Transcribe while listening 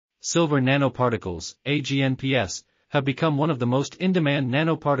silver nanoparticles, AGNPS, have become one of the most in-demand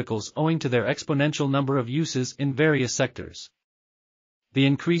nanoparticles owing to their exponential number of uses in various sectors. The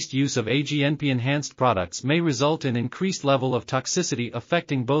increased use of AGNP-enhanced products may result in increased level of toxicity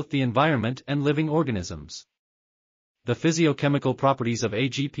affecting both the environment and living organisms. The physicochemical properties of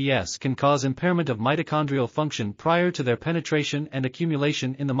AGPS can cause impairment of mitochondrial function prior to their penetration and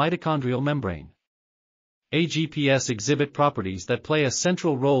accumulation in the mitochondrial membrane. AGPS exhibit properties that play a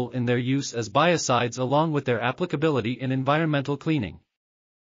central role in their use as biocides along with their applicability in environmental cleaning.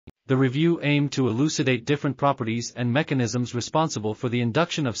 The review aimed to elucidate different properties and mechanisms responsible for the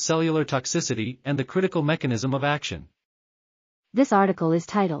induction of cellular toxicity and the critical mechanism of action. This article is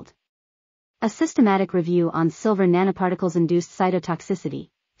titled A Systematic Review on Silver Nanoparticles-Induced Cytotoxicity,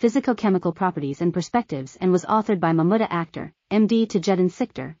 Physicochemical Properties and Perspectives and was authored by Mahmuda Akter, MD Tajuddin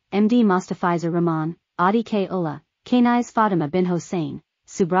Sikder, MD Mostafizur Rahman, Atique Ullah, Kaniz Fatima bin Hossain,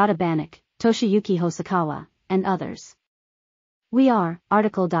 Subrata Banik, Toshiyuki Hosokawa, and others. We are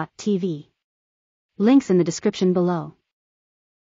article.tv. Links in the description below.